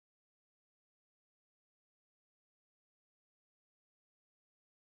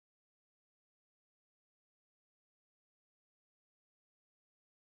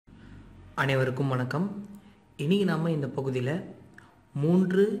அனைவருக்கும் வணக்கம். இன்றைக்கி நாம் இந்த பகுதியில்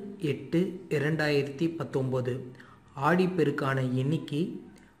 3/8/2019 ஆடிப்பெருக்கான எண்ணிக்கை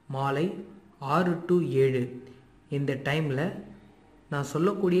மாலை 6 to 7 இந்த டைமில் நான்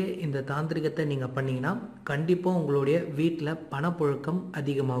சொல்லக்கூடிய இந்த தாந்திரிகத்தை நீங்கள் பண்ணிங்கன்னா கண்டிப்பாக உங்களுடைய வீட்டில் பணப்புழக்கம்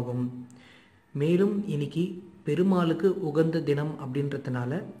அதிகமாகும். மேலும் இன்றைக்கி பெருமாளுக்கு உகந்த தினம்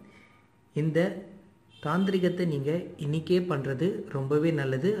அப்படின்றதுனால இந்த தாந்திரிகத்தை நீங்கள் இன்றைக்கே பண்ணுறது ரொம்பவே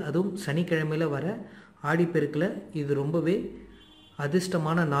நல்லது. அதுவும் சனிக்கிழமையில் வர ஆடிப்பெருக்கில் இது ரொம்பவே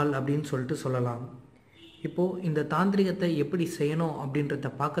அதிர்ஷ்டமான நாள் அப்படின்னு சொல்லிட்டு சொல்லலாம். இப்போது இந்த தாந்திரிகத்தை எப்படி செய்யணும் அப்படின்றத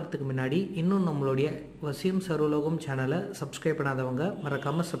பார்க்குறதுக்கு முன்னாடி இன்னும் நம்மளுடைய வசியம் சர்வலோகம் சேனலை சப்ஸ்கிரைப் பண்ணாதவங்க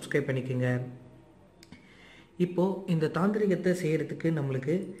மறக்காமல் சப்ஸ்கிரைப் பண்ணிக்கோங்க. இப்போது இந்த தாந்திரிகத்தை செய்கிறதுக்கு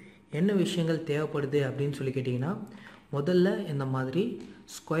நம்மளுக்கு என்ன விஷயங்கள் தேவைப்படுது அப்படின்னு சொல்லி கேட்டிங்கன்னா, முதல்ல இந்த மாதிரி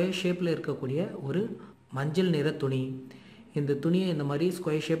ஸ்கொயர் ஷேப்பில் இருக்கக்கூடிய ஒரு மஞ்சள் நிற துணி, இந்த துணியை இந்த மாதிரி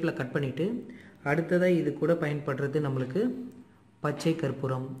ஸ்கொயர் ஷேப்பில் கட் பண்ணிவிட்டு அடுத்ததாக இது கூட பயன்படுறது நம்மளுக்கு பச்சை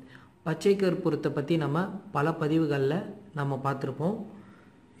கற்பூரம். பச்சை கற்பூரத்தை பற்றி நம்ம பல பதிவுகளில் நம்ம பார்த்துருப்போம்.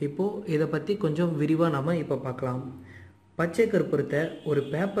 இப்போது இதை பற்றி கொஞ்சம் விரிவாக நம்ம இப்போ பார்க்கலாம். பச்சை கற்பூரத்தை ஒரு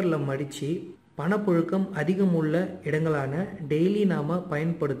பேப்பரில் மடித்து பணப்புழக்கம் அதிகம் உள்ள இடங்களான டெய்லி நாம்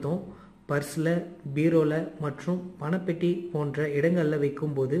பயன்படுத்தும் பர்ஸில், பீரோவில் மற்றும் பணப்பெட்டி போன்ற இடங்களில்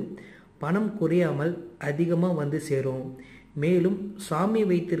வைக்கும்போது பணம் குறையாமல் அதிகமாக வந்து சேரும். மேலும் சாமி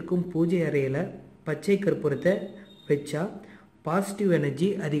வைத்திருக்கும் பூஜை அறையில் பச்சை கற்பூரத்தை வச்சா பாசிட்டிவ் எனர்ஜி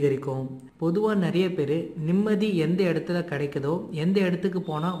அதிகரிக்கும். பொதுவாக நிறைய பேர் நிம்மதி எந்த இடத்துல கிடைக்குதோ, எந்த இடத்துக்கு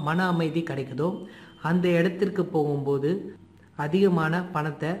போனால் மன அமைதி கிடைக்குதோ அந்த இடத்திற்கு போகும்போது அதிகமான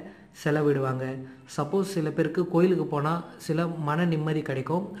பணத்தை செலவிடுவாங்க. சப்போஸ் சில பேருக்கு கோயிலுக்கு போனால் சில மன நிம்மதி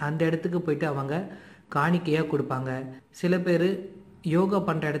கிடைக்கும், அந்த இடத்துக்கு போயிட்டு அவங்க காணிக்கையாக கொடுப்பாங்க. சில பேர் யோகா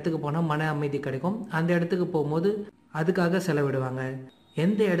பண்ணுற இடத்துக்கு போனால் மன அமைதி கிடைக்கும், அந்த இடத்துக்கு போகும்போது அதுக்காக செலவிடுவாங்க.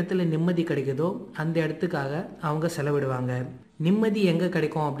 எந்த இடத்துல நிம்மதி கிடைக்குதோ அந்த இடத்துக்காக அவங்க செலவிடுவாங்க. நிம்மதி எங்கே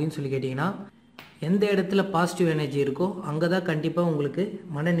கிடைக்கும் அப்படின்னு சொல்லி கேட்டிங்கன்னா, எந்த இடத்துல பாசிட்டிவ் எனர்ஜி இருக்கோ அங்கே தான் கண்டிப்பாக உங்களுக்கு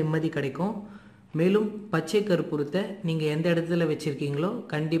மன நிம்மதி கிடைக்கும். மேலும் பச்சை கற்பூரத்தை நீங்கள் எந்த இடத்துல வச்சுருக்கீங்களோ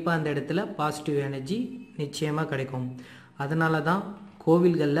கண்டிப்பாக அந்த இடத்துல பாசிட்டிவ் எனர்ஜி நிச்சயமாக கிடைக்கும். அதனால தான்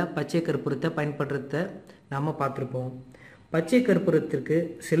கோவில்களில் பச்சை கற்பூரத்தை பயன்படுத்துறத நம்ம பார்த்துருப்போம். பச்சை கற்பூரத்திற்கு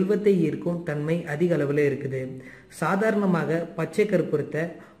செல்வத்தை ஈர்க்கும் தன்மை அதிக அளவில் இருக்குது. சாதாரணமாக பச்சை கற்பூரத்தை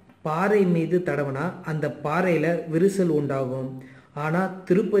பாறை மீது தடவினா அந்த பாறையில் விரிசல் உண்டாகும். ஆனால்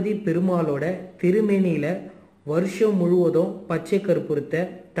திருப்பதி பெருமாளோட திருமேனியில் வருஷம் முழுவதும் பச்சை கற்பூரத்தை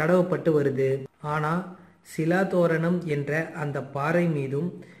தடவப்பட்டு வருது. ஆனால் சிலாதோரணம் என்ற அந்த பாறை மீதும்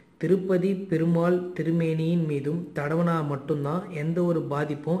திருப்பதி பெருமாள் திருமேனியின் மீதும் தடவனா மட்டும்தான் எந்த ஒரு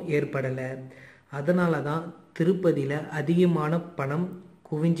பாதிப்பும் ஏற்படலை. அதனால தான் திருப்பதியில் அதிகமான பணம்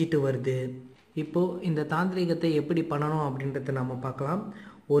குவிஞ்சிட்டு வருது. இப்போது இந்த தாந்திரிகத்தை எப்படி பண்ணணும் அப்படின்றத நம்ம பார்க்கலாம்.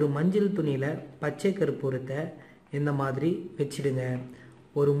 ஒரு மஞ்சள் துணியில் பச்சை கற்பூரத்தை இந்த மாதிரி வச்சிடுங்க.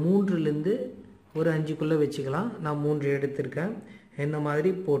 ஒரு 3லேருந்து ஒரு 5க்குள்ளே வச்சுக்கலாம். நான் 3 எடுத்திருக்கேன். இந்த மாதிரி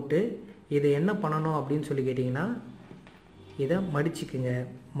போட்டு இதை என்ன பண்ணணும் அப்படின்னு சொல்லி கேட்டிங்கன்னா, இதை மடிச்சுக்குங்க.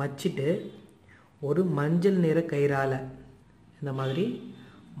 மடிச்சுட்டு ஒரு மஞ்சள் நிற கயிறால் இந்த மாதிரி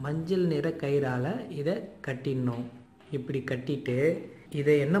மஞ்சள் நிற கயிறால் இதை கட்டிடணும். இப்படி கட்டிட்டு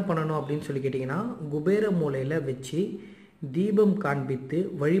இதை என்ன பண்ணணும் அப்படின்னு சொல்லி கேட்டிங்கன்னா, குபேர மூலையில் வச்சு தீபம் காண்பித்து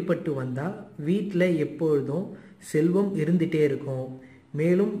வழிபட்டு வந்தால் வீட்டில் எப்பொழுதும் செல்வம் இருந்துகிட்டே இருக்கும்.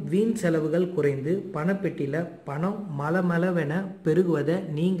 மேலும் வீண் செலவுகள் குறைந்து பணப்பெட்டியில் பணம் மலமளவென பெருகுவதை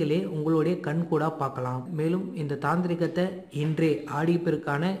நீங்களே உங்களுடைய கண்கூடா பார்க்கலாம். மேலும் இந்த தாந்திரிகத்தை இன்றே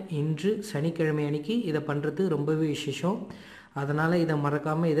ஆடிப்பெருக்கான இன்று சனிக்கிழமை அன்னைக்கு இதை பண்ணுறது ரொம்பவே விசேஷம். அதனால் இதை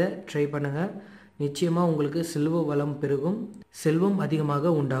மறக்காமல் இதை ட்ரை பண்ணுங்கள். நிச்சயமாக உங்களுக்கு செல்வ வளம் பெருகும், செல்வம் அதிகமாக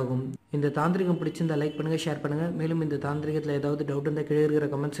உண்டாகும். இந்த தாந்திரிகம் பிடிச்சிருந்தா லைக் பண்ணுங்கள், ஷேர் பண்ணுங்கள். மேலும் இந்த தாந்திரிகத்தில் ஏதாவது டவுட் இருந்தால் கீழே இருக்கிற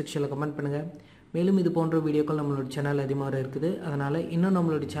கமெண்ட் செக்ஷனில் கமெண்ட் பண்ணுங்கள். மேலும் இது போன்ற வீடியோக்கள் நம்மளோட சேனல் அதிகமாக இருக்குது. அதனால் இன்னும்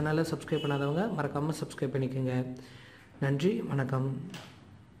நம்மளோட சேனலை சப்ஸ்கிரைப் பண்ணாதவங்க மறக்காமல் சப்ஸ்கிரைப் பண்ணிக்கோங்க. நன்றி, வணக்கம்.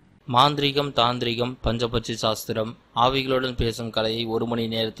 மாந்திரீகம், தாந்திரிகம், பஞ்சபட்சி சாஸ்திரம், ஆவிகளுடன் பேசும் கலையை 1 மணி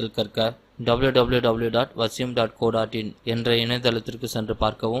நேரத்தில் கற்க www.vasiyam.co.in என்ற இணையதளத்திற்கு சென்று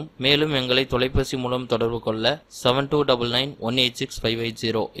பார்க்கவும். மேலும் எங்களை தொலைபேசி மூலம் தொடர்பு கொள்ள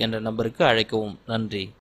 7299186580 என்ற நம்பருக்கு அழைக்கவும். நன்றி.